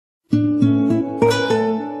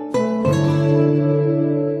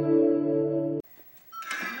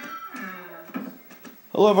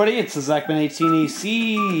Hello everybody, it's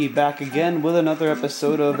Zachman18AC, back again with another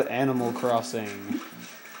episode of Animal Crossing.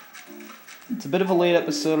 It's a bit of a late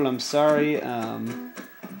episode and I'm sorry.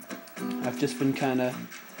 I've just been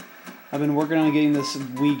I've been working on getting this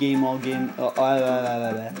Wii game all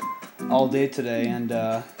day today, and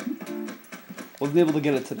wasn't able to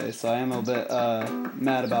get it today, so I am a bit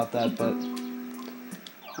mad about that, but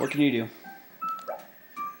what can you do?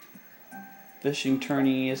 Fishing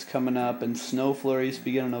tourney is coming up, and snow flurries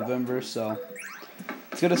begin in November, so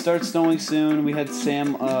it's gonna start snowing soon. We had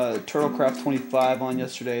Sam Turtlecraft 25 on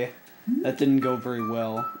yesterday. That didn't go very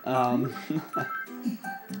well.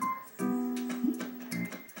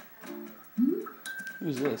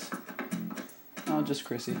 Who's this? Oh, just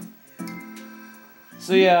Chrissy.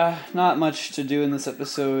 So yeah, not much to do in this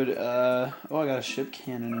episode. Oh, I got a ship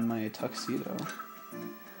cannon in my tuxedo.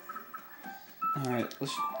 Alright,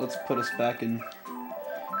 let's put us back in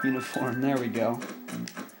uniform. There we go.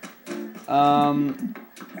 So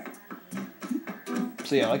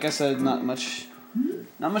yeah, like I said, not much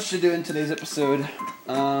to do in today's episode.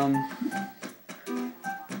 We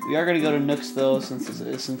are gonna go to Nooks though, since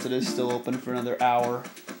it is still open for another hour.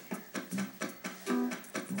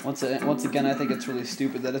 Once again, I think it's really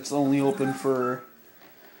stupid that it's only open for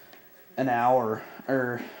an hour,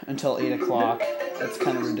 or until 8 o'clock. That's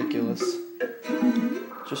kind of ridiculous.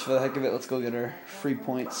 Just for the heck of it, let's go get our free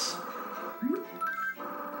points.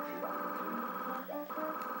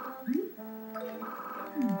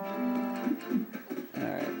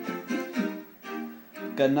 Alright.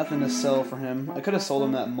 Got nothing to sell for him. I could have sold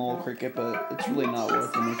him that mole cricket, but it's really not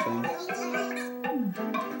worth anything.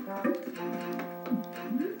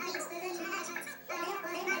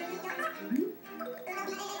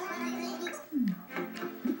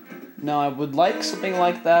 No, I would like something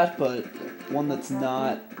like that, but one that's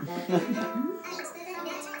not.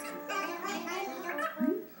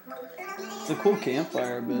 It's a cool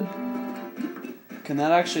campfire, but can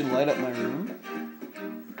that actually light up my room?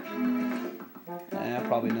 Eh,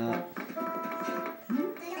 probably not.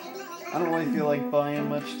 I don't really feel like buying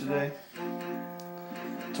much today.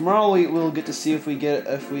 Tomorrow we'll get to see if we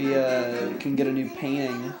can get a new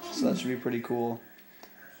painting, so that should be pretty cool.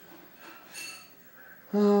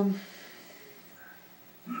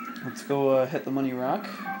 Let's go hit the money rock.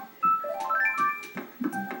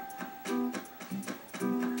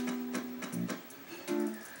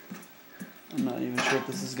 I'm not even sure if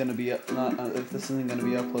this is gonna be if this isn't gonna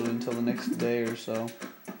be uploaded until the next day or so.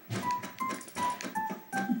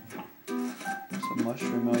 Some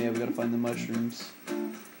mushroom. Oh yeah, we gotta find the mushrooms.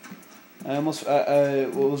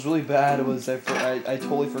 What was really bad was I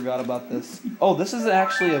totally forgot about this. Oh, this is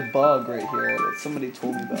actually a bug right here that somebody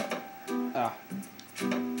told me about. Ah.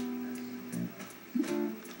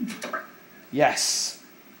 Yes,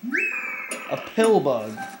 a pill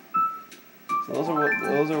bug. So those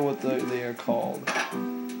are what they are called.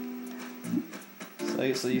 So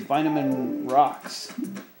you find them in rocks. So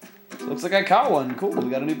it looks like I caught one. Cool, we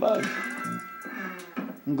got a new bug.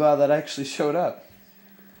 I'm glad that actually showed up.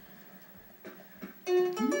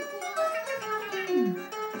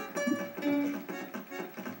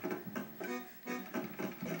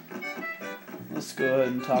 Let's go ahead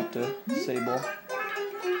and talk to Sable.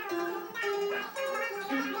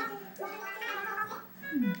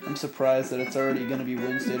 I'm surprised that it's already going to be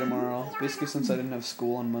Wednesday tomorrow, basically since I didn't have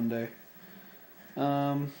school on Monday.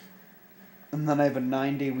 And then I have a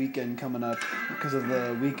 9-day weekend coming up because of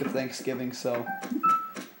the week of Thanksgiving, so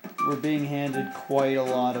we're being handed quite a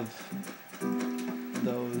lot of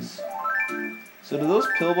those. So do those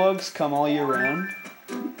pill bugs come all year round?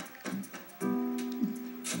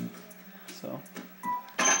 So,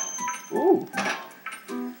 ooh.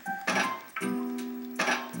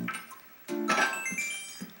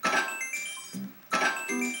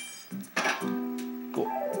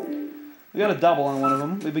 We got a double on one of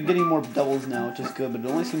them. We've been getting more doubles now, which is good, but it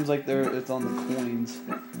only seems like it's on the coins.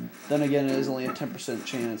 Then again, it is only a 10%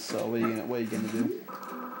 chance, so what are you gonna do?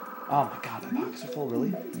 Oh my god, my pockets are full,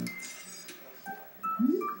 really?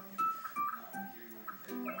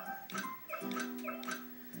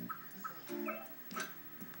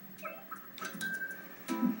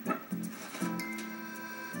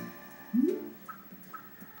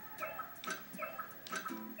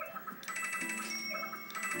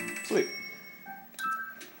 Sweet.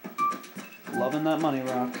 Loving that money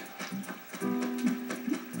rock.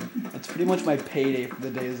 That's pretty much my payday for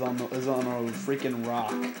the day is on a freaking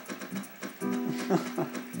rock.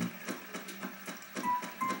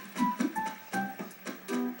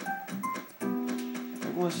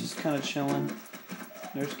 Everyone's just kind of chilling.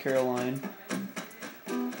 There's Caroline.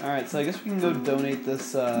 Alright, so I guess we can go donate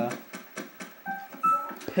this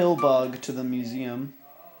Pillbug to the museum.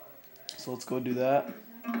 So let's go do that.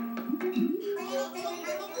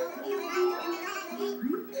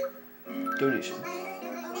 Donation.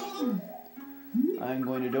 I'm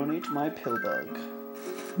going to donate my Pillbug.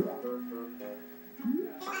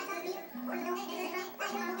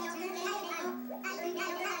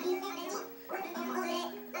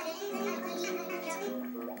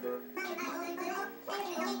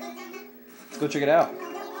 Let's go check it out.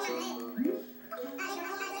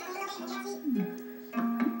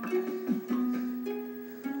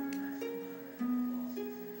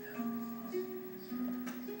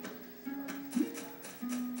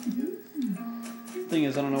 Thing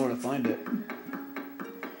is, I don't know where to find it.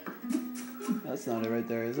 That's not it right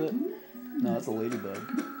there, is it? No, that's a ladybug.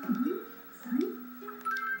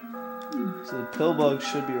 So the Pillbug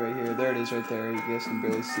should be right here. There it is right there. You guys can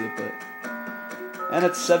barely see it, but... And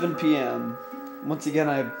it's 7 p.m. Once again,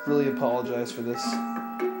 I really apologize for this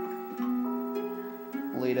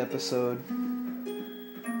late episode.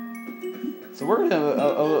 So we're gonna...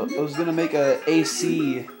 I was gonna make a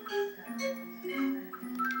AC...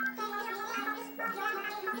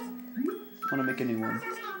 I want to make a new one.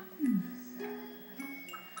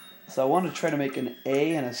 So I want to try to make an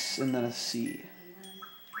A and then a C.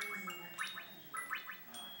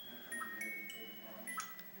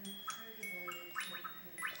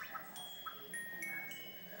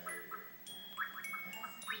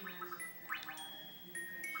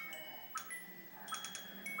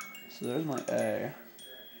 So there's my A.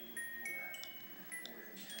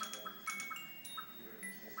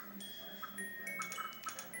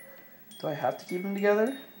 Do I have to keep them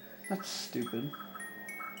together? That's stupid.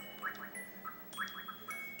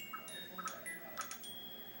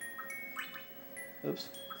 Oops.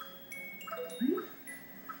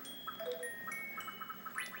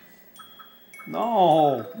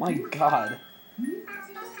 No! My God.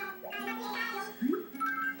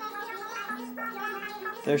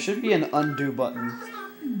 There should be an undo button.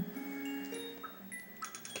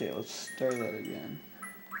 Okay, let's start that again.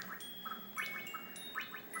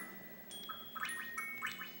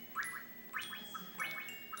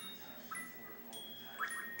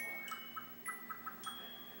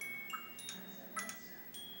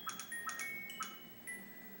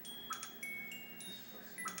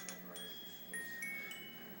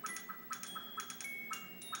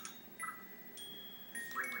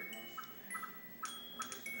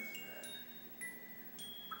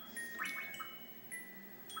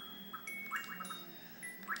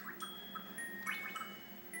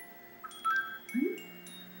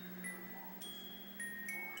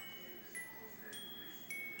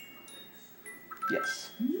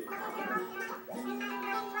 Yes.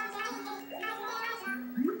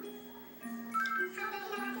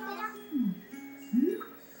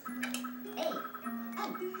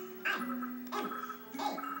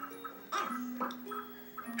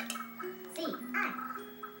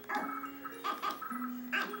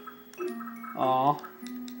 Aw.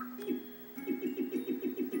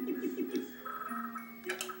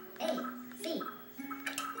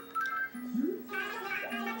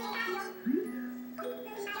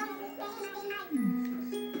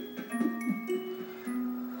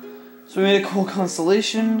 So we made a cool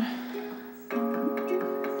constellation.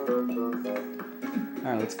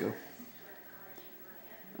 Alright, let's go.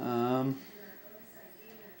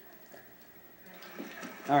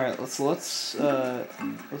 Alright, let's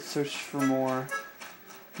search for more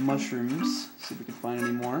mushrooms. See if we can find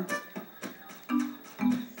any more.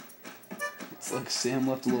 It's like Sam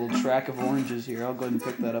left a little track of oranges here. I'll go ahead and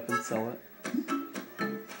pick that up and sell it.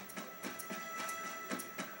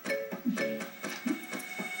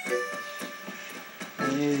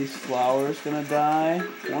 Any of these flowers gonna die?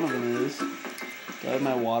 One of them is. Do I have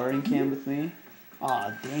my watering can with me?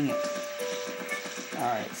 Aw, dang it.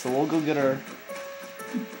 Alright, so we'll go get our...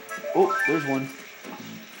 Oh, there's one.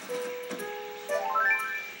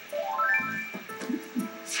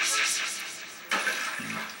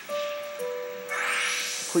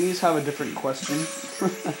 Please have a different question.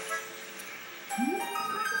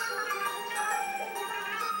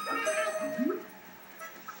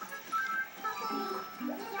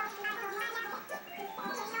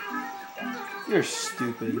 You're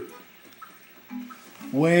stupid.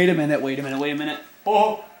 Wait a minute, wait a minute, wait a minute.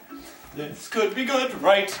 Oh, this could be good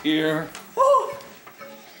right here. Oh.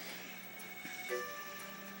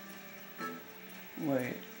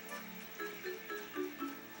 Wait.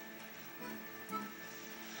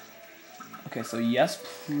 Okay, so yes,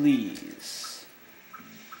 please.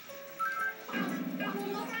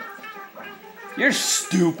 You're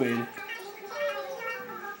stupid.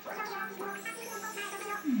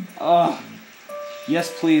 Ugh. Yes,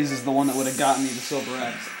 Please is the one that would have gotten me the silver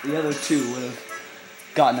axe. The other two would have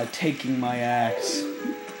gotten a taking my axe.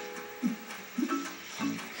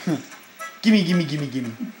 Gimme, gimme, gimme,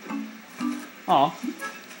 gimme. Aw.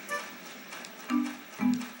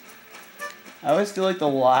 I always feel like the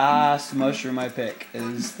last mushroom I pick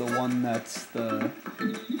is the one that's the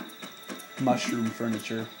mushroom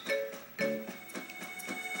furniture. And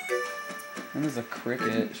there's a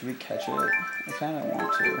cricket. Should we catch it? I kind of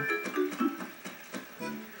want to.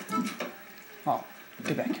 Oh,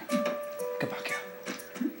 get back here. Get back here.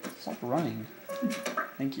 Stop running.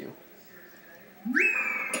 Thank you.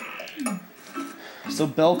 So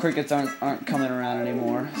bell crickets aren't coming around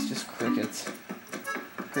anymore. It's just crickets.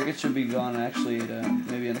 Crickets should be gone actually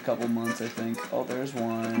maybe in a couple months, I think. Oh, there's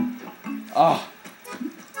one. Oh,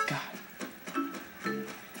 God.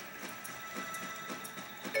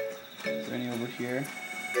 Is there any over here?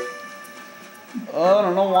 Oh, I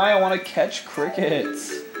don't know why I want to catch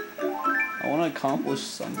crickets. I want to accomplish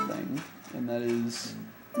something, and that is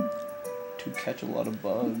to catch a lot of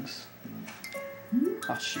bugs.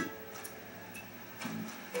 Ah, shoot.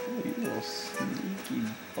 Oh, you little sneaky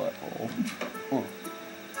butthole. Oh.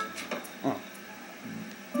 Oh.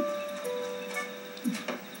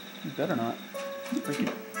 You better not.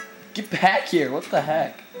 Freaking get back here! What the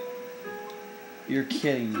heck? You're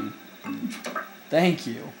kidding me. Thank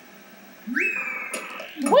you.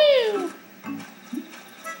 Woo!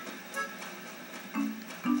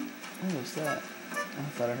 What was that? I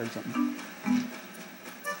thought I heard something.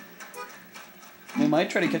 We might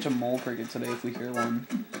try to catch a mole cricket today if we hear one.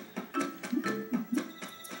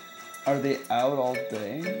 Are they out all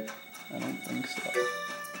day? I don't think so.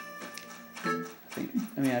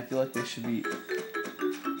 I feel like they should be,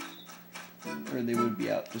 or they would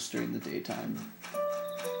be out just during the daytime.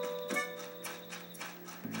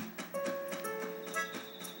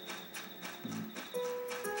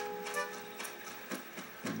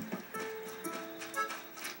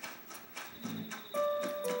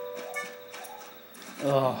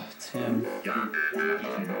 Oh, Tim.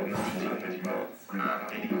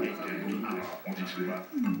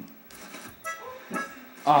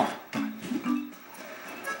 Oh, God.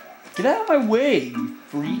 Get out of my way, you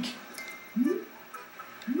freak.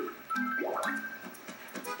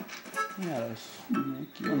 Yeah,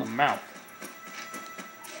 smack you in the mouth.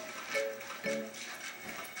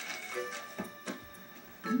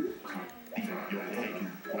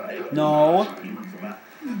 No.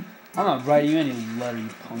 I'm not writing you any letter, you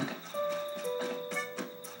punk.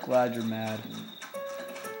 Glad you're mad.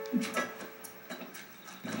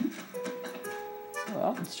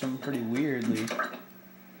 Well, it's jumping pretty weirdly.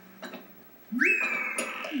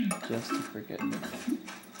 Just a cricket.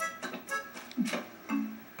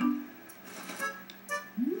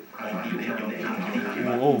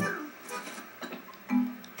 Whoa.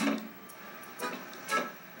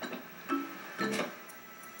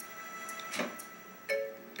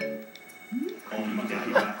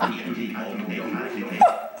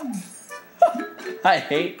 I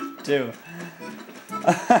hate too.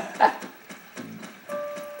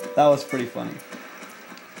 That was pretty funny.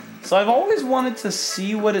 So I've always wanted to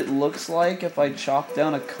see what it looks like if I chop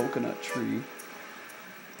down a coconut tree.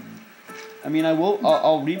 I mean,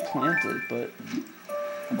 I'll replant it, but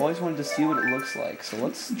I've always wanted to see what it looks like, so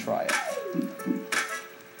let's try it.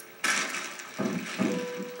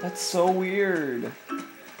 That's so weird.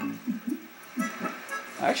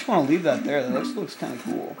 I actually want to leave that there. That looks kind of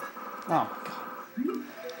cool. Oh, God.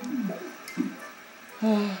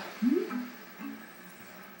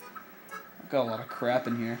 I've got a lot of crap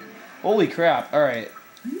in here. Holy crap. Alright.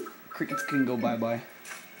 Crickets can go bye-bye.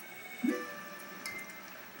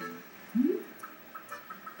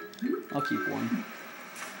 I'll keep one.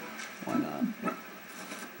 Why not?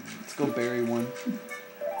 Let's go bury one.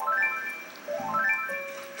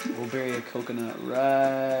 We'll bury a coconut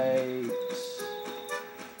right...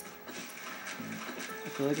 I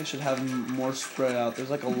feel like I should have them more spread out. There's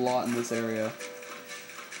like a lot in this area.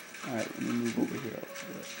 Alright, let me move over here.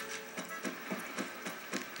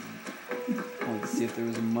 I wanted to see if there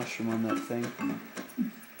was a mushroom on that thing.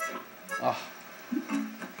 Ah.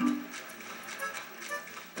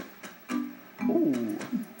 Ooh.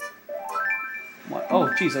 What? Oh,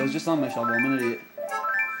 jeez, I was just on my shovel. I'm an idiot.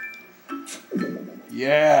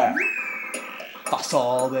 Yeah! That's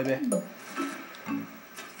all, baby. Oh,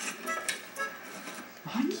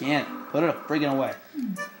 I can't. Put it friggin' away.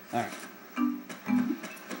 Alright.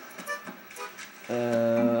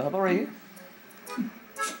 How about right here?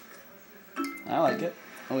 I like it.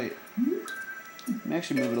 Oh, wait. Let me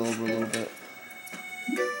actually move it over a little bit.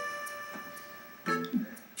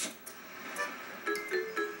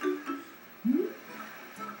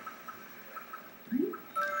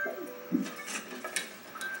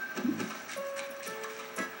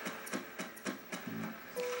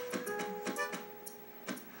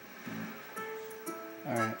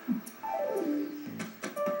 Alright.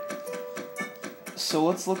 So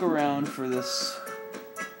let's look around for this.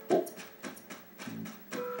 Oh.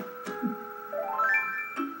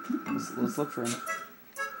 Let's look for him.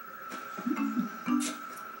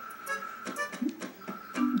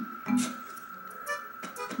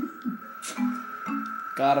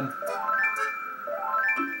 Got him.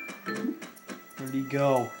 Where'd he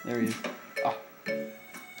go? There he is. Ah.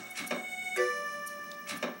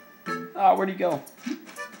 Ah, where'd he go?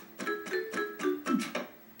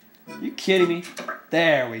 You kidding me?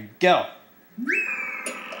 There we go.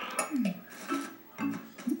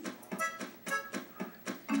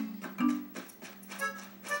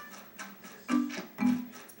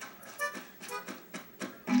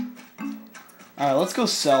 Alright, let's go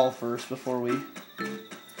sell first before we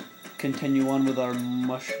continue on with our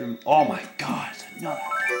mushroom. Oh my god, it's another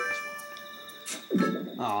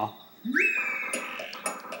spawn. Aw.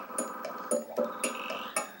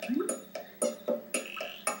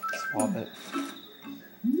 Swap it.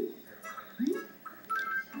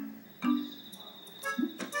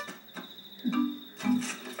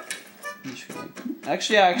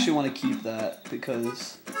 Actually, I actually want to keep that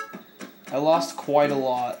because I lost quite a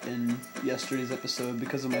lot in yesterday's episode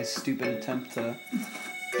because of my stupid attempt to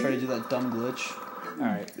try to do that dumb glitch.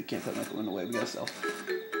 Alright, we can't put my phone away, we gotta sell.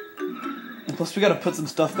 And plus we gotta put some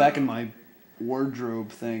stuff back in my wardrobe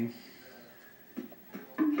thing.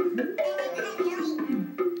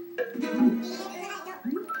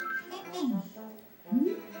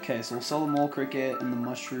 Okay, so we'll sell the mole cricket and the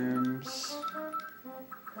mushrooms.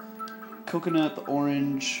 Coconut, the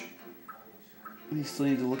orange. We still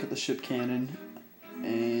need to look at the ship cannon.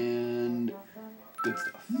 And good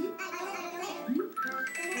stuff.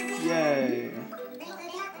 Yay!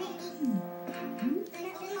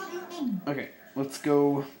 Okay, let's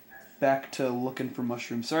go back to looking for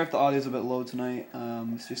mushrooms. Sorry if the audio's a bit low tonight.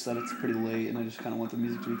 It's just that it's pretty late and I just kind of want the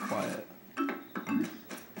music to be quiet.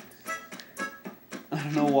 I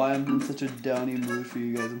don't know why I'm in such a downy mood for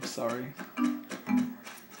you guys, I'm sorry.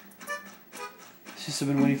 It's just I've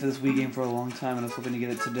been waiting for this Wii game for a long time and I was hoping to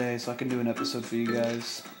get it today so I can do an episode for you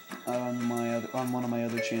guys on one of my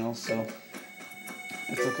other channels, so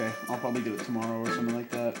it's okay. I'll probably do it tomorrow or something like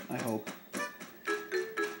that, I hope.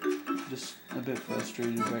 Just a bit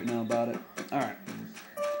frustrated right now about it. Alright.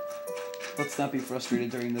 Let's not be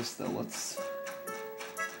frustrated during this though. Let's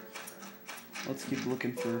keep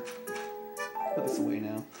looking for... Put this away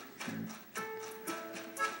now.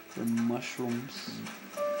 For mushrooms.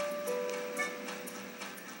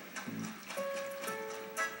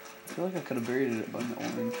 I feel like I could have buried it by the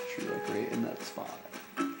orange tree, like right in that spot.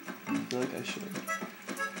 I feel like I should.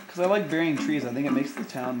 Because I like burying trees. I think it makes the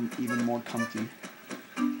town even more comfy.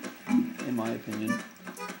 In my opinion.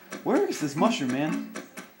 Where is this mushroom, man?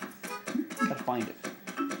 Gotta find it.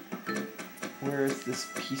 Where is this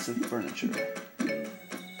piece of furniture?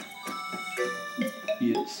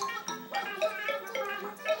 Yes.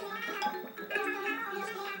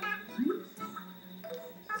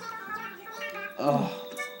 Oh.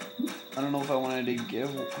 I don't know if I wanted to give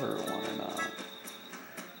her one or not.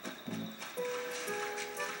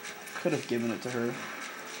 Could have given it to her.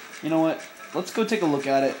 You know what? Let's go take a look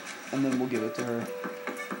at it, and then we'll give it to her.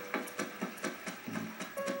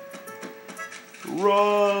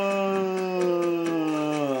 Run!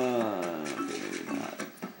 Okay, maybe not.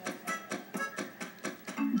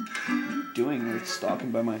 What are you doing? Like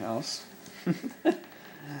stalking by my house?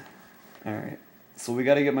 Alright. So we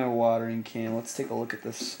gotta get my watering can. Let's take a look at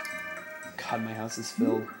this. God, my house is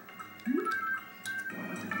filled.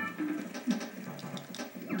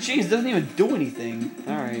 Jeez, it doesn't even do anything.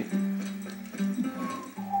 Alright.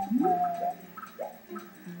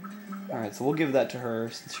 Alright, so we'll give that to her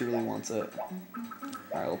since she really wants it.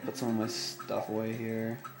 Alright, we'll put some of my stuff away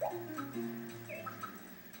here.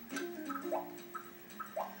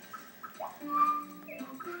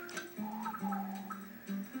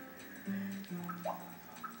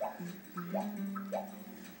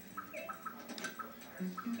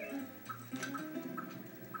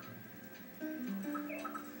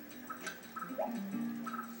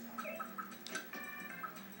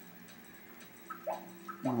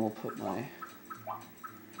 And we'll put my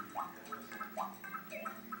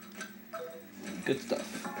good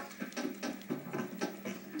stuff.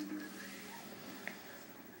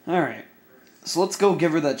 Alright. So let's go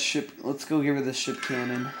give her that ship. Let's go give her the ship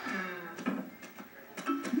cannon.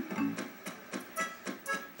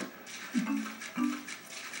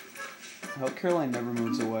 I hope Caroline never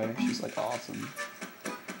moves away. She's like awesome.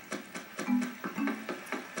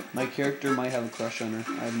 My character might have a crush on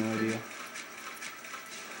her. I have no idea.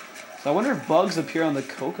 So I wonder if bugs appear on the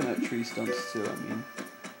coconut tree stumps too. I mean,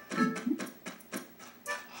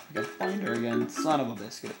 I gotta find her again. Son of a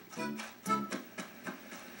biscuit.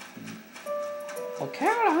 Oh,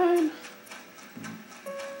 Caroline!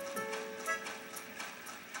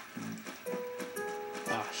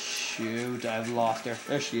 Oh, shoot. I've lost her.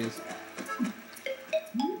 There she is.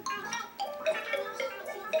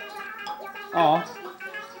 Aw.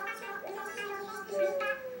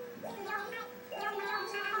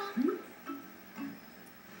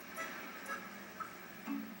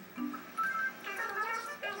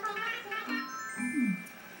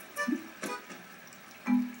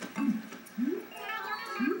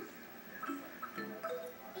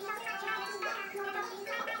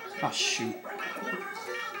 Oh shoot.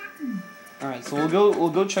 Alright, so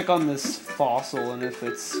we'll go check on this fossil, and if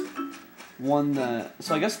it's one that,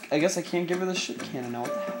 so I guess I can't give her the shit cannon now.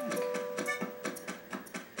 What the heck?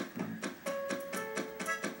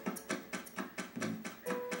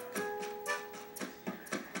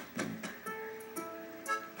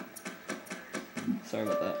 Sorry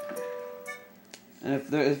about that.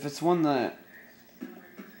 And if it's one that,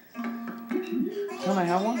 can I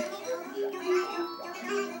have one?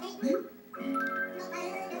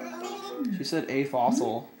 She said a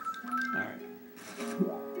fossil. Alright.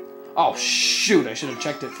 Oh shoot, I should have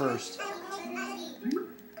checked it first.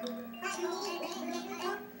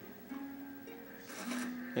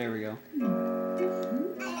 There we go.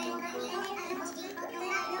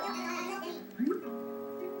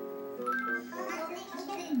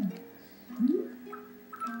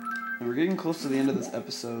 And we're getting close to the end of this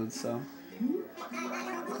episode, so...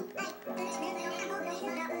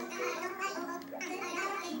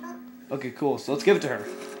 Okay, cool. So let's give it to her.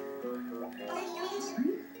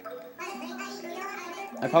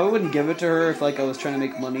 I probably wouldn't give it to her if like I was trying to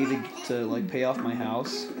make money to like pay off my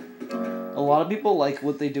house. A lot of people, like,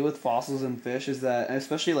 what they do with fossils and fish is that,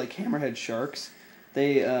 especially like hammerhead sharks,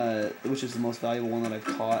 they which is the most valuable one that I've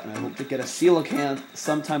caught, and I hope to get a coelacanth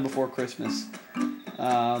sometime before Christmas.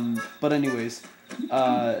 But anyways,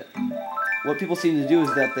 what people seem to do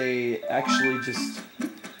is that they actually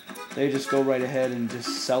just go right ahead and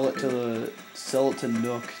just sell it to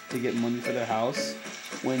Nook to get money for their house,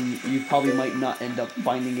 when you probably might not end up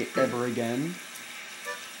finding it ever again.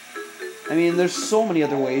 I mean, there's so many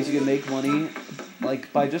other ways you can make money,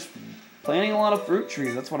 like by just planting a lot of fruit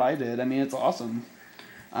trees. That's what I did. I mean, it's awesome.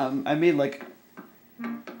 I made like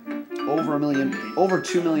over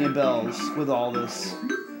 2 million bells with all this.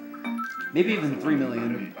 Maybe even 3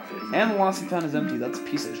 million. And the Lossy Town is empty. That's a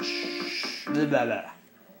piece of blah, blah, blah.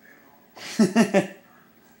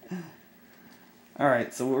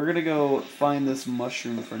 Alright, so we're gonna go find this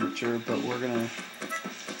mushroom furniture, but we're gonna...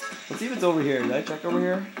 Let's see if it's over here. Did I check over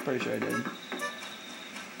here? Pretty sure I did.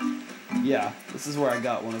 Yeah, this is where I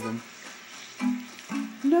got one of them.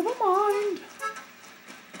 Never mind!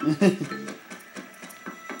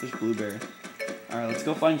 There's Blueberry. Alright, let's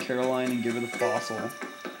go find Caroline and give her the fossil.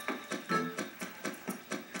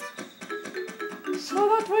 So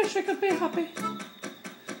that way she could be happy.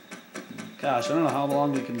 Gosh, I don't know how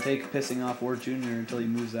long it can take pissing off Ward Jr. until he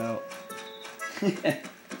moves out.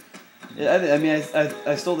 Yeah, I mean,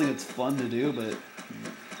 I still think it's fun to do, but...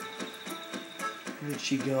 Where did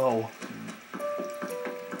she go?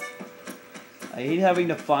 I hate having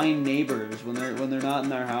to find neighbors when they're not in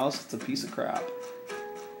their house. It's a piece of crap.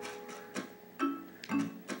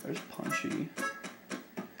 There's Punchy.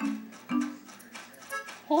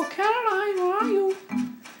 Oh, Caroline, where are you?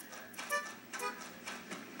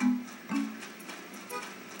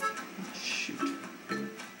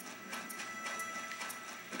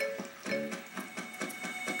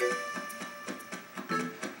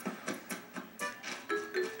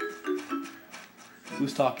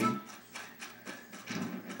 Who's talking?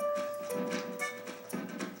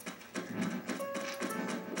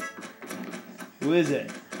 Who is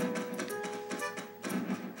it?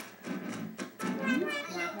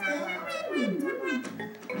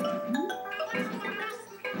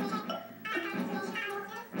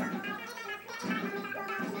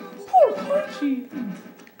 Poor Punchy.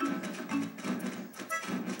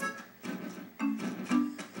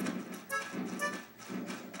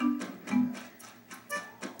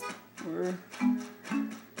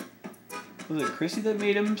 Was it Chrissy that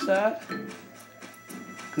made him sad?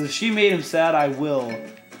 Because if she made him sad, I will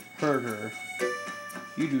hurt her.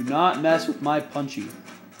 You do not mess with my Punchy.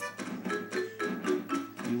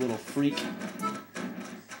 You little freak.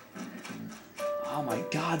 Oh my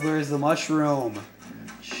god, where is the mushroom?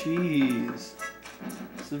 Jeez.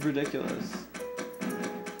 This is ridiculous.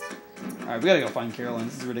 Alright, we gotta go find Caroline.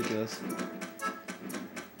 This is ridiculous.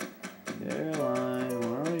 Caroline,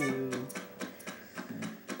 where are you?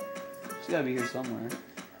 She's gotta be here somewhere.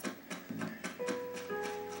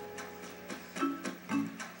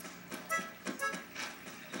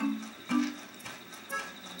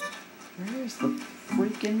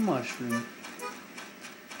 freaking mushroom.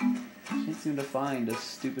 Can't seem to find a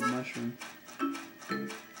stupid mushroom.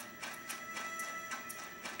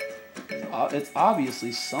 It's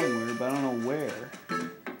obviously somewhere, but I don't know where.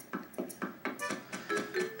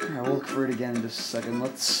 Alright, we'll look for it again in just a second.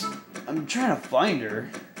 I'm trying to find her.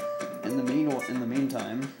 In the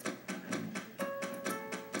meantime.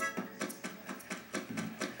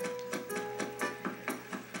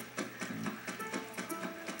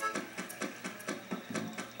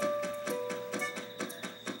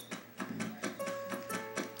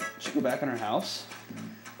 Should we go back in her house?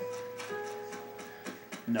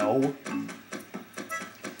 No.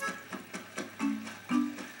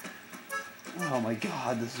 Oh my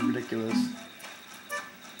god, this is ridiculous.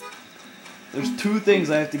 There's 2 things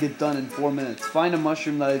I have to get done in 4 minutes. Find a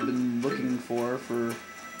mushroom that I've been looking for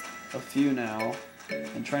a few now.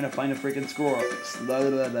 And trying to find a freaking squirrel.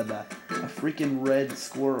 A freaking red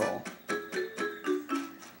squirrel.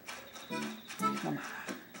 Come on.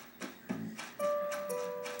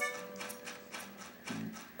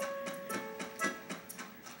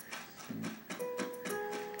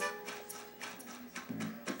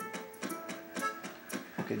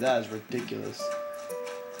 Okay, that is ridiculous.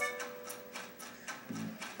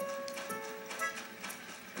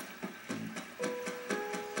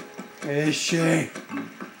 Is she?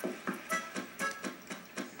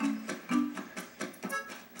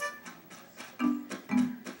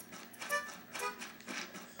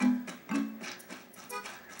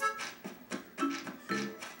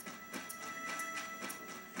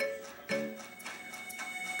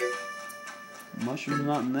 Mushroom's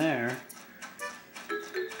not in there.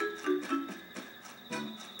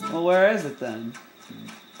 Well, where is it then?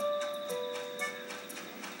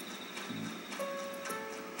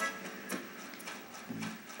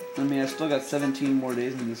 I mean, I still got 17 more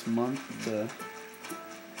days in this month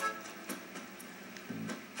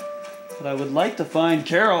but I would like to find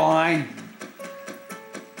Caroline!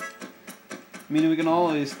 I mean, we can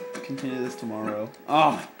always continue this tomorrow.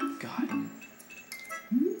 Oh my god.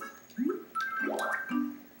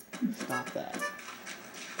 Stop that.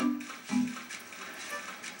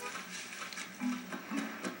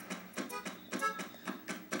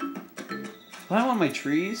 Do I want my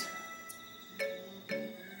trees?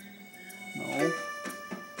 No.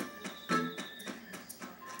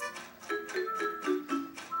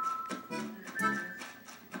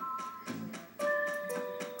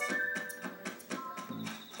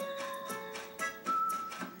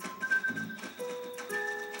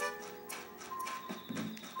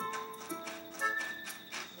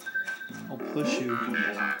 I'll push you.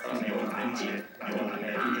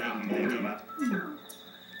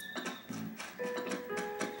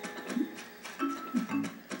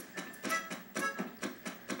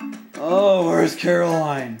 Oh, where's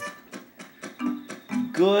Caroline?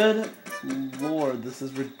 Good lord, this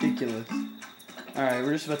is ridiculous. Alright,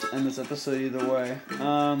 we're just about to end this episode either way.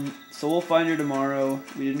 So we'll find her tomorrow.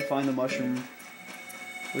 We didn't find the mushroom,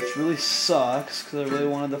 which really sucks, because I really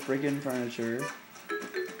wanted the freaking furniture.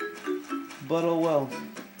 But oh well.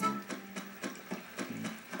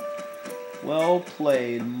 Well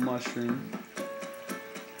played, mushroom.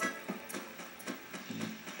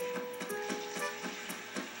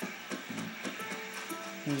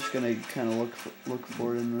 I'm just gonna kind of look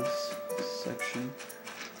for it in this section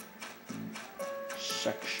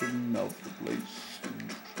of the place.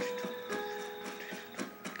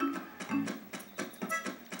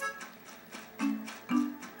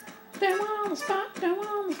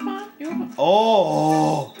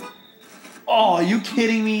 Oh! Oh, are you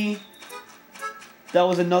kidding me? That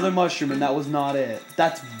was another mushroom and that was not it.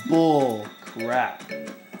 That's bull crap.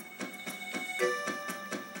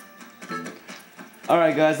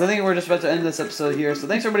 Alright guys, I think we're just about to end this episode here. So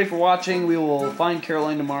thanks everybody for watching. We will find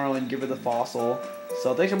Caroline tomorrow and give her the fossil.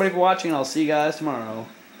 So thanks everybody for watching and I'll see you guys tomorrow.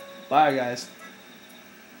 Bye guys.